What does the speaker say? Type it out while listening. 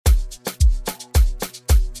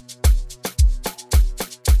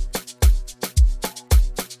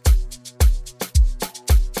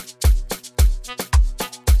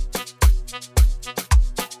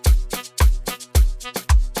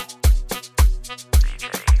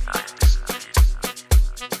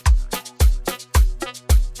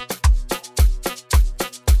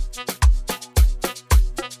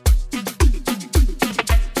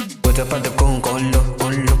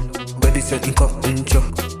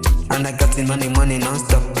And I got the money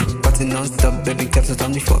non-stop. Party non-stop, baby, capture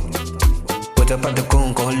on the fuck. Put up at the gun,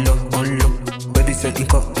 on low. Baby, said you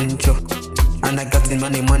got intro. And I got the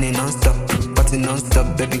money non-stop. Party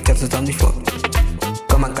non-stop, baby, capture on the fuck.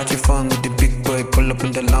 Come and catch your phone with the big boy. Pull up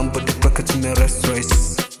in the lamp, put the bucket to me, rest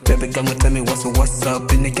race. Baby, come and tell me what's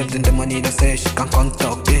up. In the captain, the money that say she can come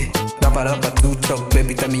talk, eh. Rapper, two talk,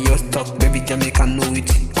 baby, tell me your stock. Baby, Jamaican know it,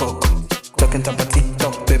 cock. Talking top of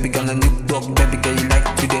TikTok, baby, gonna new dog. Baby, girl, you like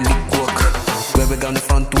to the lick work. Baby, gonna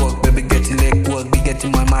front work, baby, get your leg work. Be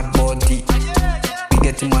getting my mad body. Be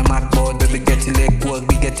getting my mad body, baby, get your leg work.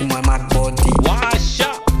 Be getting my mad body. Wash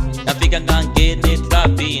up, I think I'm gonna get it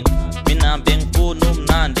rapping. Mina beng po num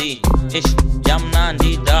nandi. Ish, yam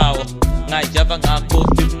nandi daw. Ngai java nga ko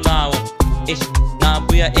film lao. Ish, nga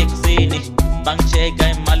buya exini. Bang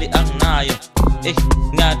chega mali ang nayo. Ish,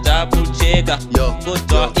 nga double chega. Yo,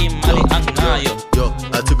 imali ang nayo. Yo,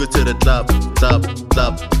 I took it to the club.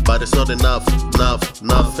 But it's not enough.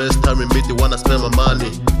 First time we meet, you wanna spend my money.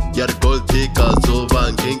 You're the gold digger, Zova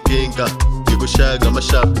and Kinga. You go shag, I'm a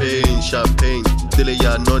champagne. Till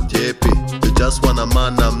you're not happy. You just want a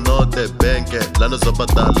man, I'm not a banker. Lano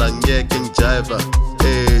Zopata, Lang King Jiva.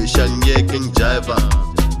 Hey, Shang King Jiva.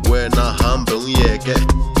 We're not humble, yeke.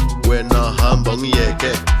 We're not humble,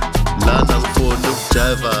 yeke. Lanang for Luke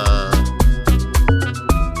Jiva.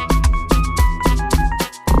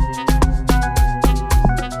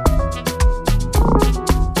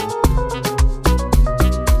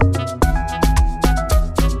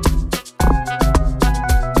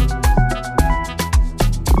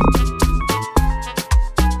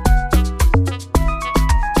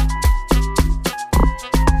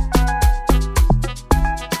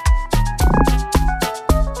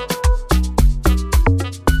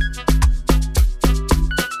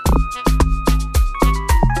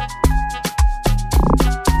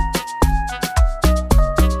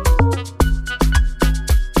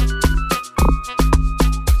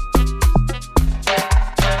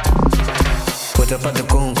 Put up at the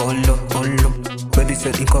gun, on low. Baby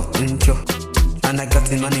said you got intro. And I got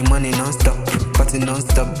the money non-stop. Party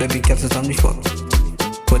non-stop, baby, capture on the fuck.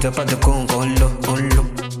 Put up at the gun, on low.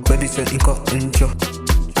 Baby said you got intro.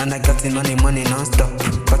 And I got the money non-stop.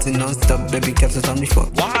 Party non-stop, baby, capture on the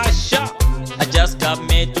fuck. Wash up, I just got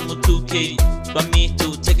made to move 2K. For me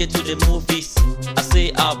to take it to the movies. I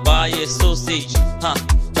say I'll buy a sausage.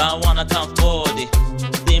 Don't wanna come for it.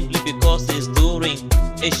 Simply because it's during.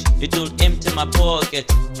 Ish, it will empty my pocket.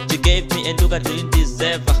 She gave me a look I didn't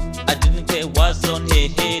deserve. I didn't care what's on her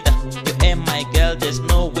head. You ain't my girl, there's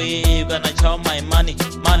no way you're gonna chow my money.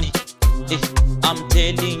 I'm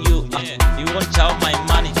telling you, you won't chow my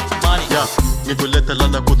money. Yeah, ngikuletha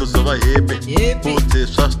lana kudu zova happy. Puthi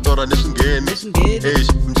swastora nesingeni. Ish,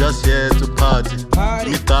 I'm just here to party.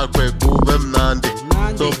 Ngidakwe kube mnandi.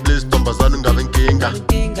 So please tombazana ungabe nkinga.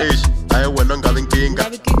 Ish, hayi wena ungabe nkinga.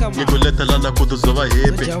 Ngikuletha lana kudu zova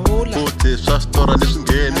happy. Puthi swastora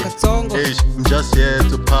nesingeni. Ish, I'm just here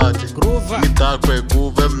to party. Ngidakwe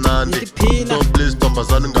kube mnandi. So please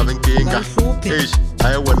tombazana ungabe nkinga. Ish,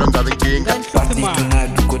 hayi wena ungabe nkinga. Party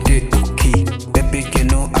tonight, we go day okay. Baby, you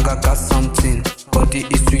know I got something. Body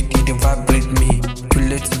is sweet, it vibrate me. You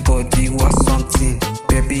let body was something.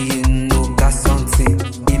 Baby, you know got something.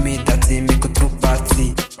 Give me that thing, make a true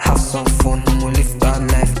party. Have some fun, I'ma live that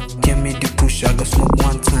life. Give me the push, I go smoke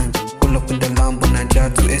one time. Pull up in the Lambo, Nigeria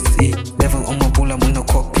to SA. Level on my bull, I'm on a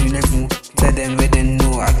cocky level. Tell them where they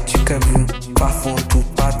know I check every. Have fun to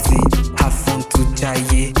party, have fun to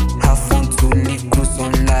jaye. Have fun to live cruise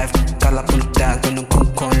on life. Call up on that, gonna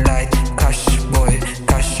cook on light. Cash boy,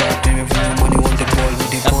 cash out, do every money on the ball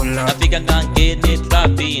with the ball out. I think I'm gonna get it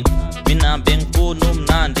rapping. Mina beng po num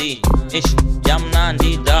nandi. Ish, yam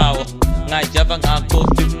nandi daw. Ngai java nga ko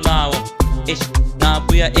film lao. Ish, nga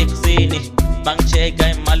buya exini. Bang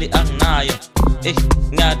chega mali ang nayo. Ish,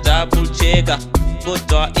 nga double chega.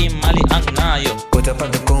 Kodwa imali ang nayo. Put up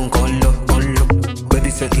at the gun, on low. Baby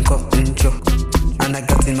said you got intro. And I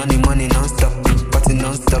got the money non-stop. Party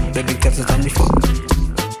non-stop, baby, capture on the fuck.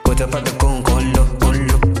 Put up at the gun, on low.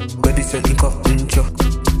 Baby said you got intro.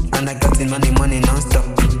 And I got the money non-stop.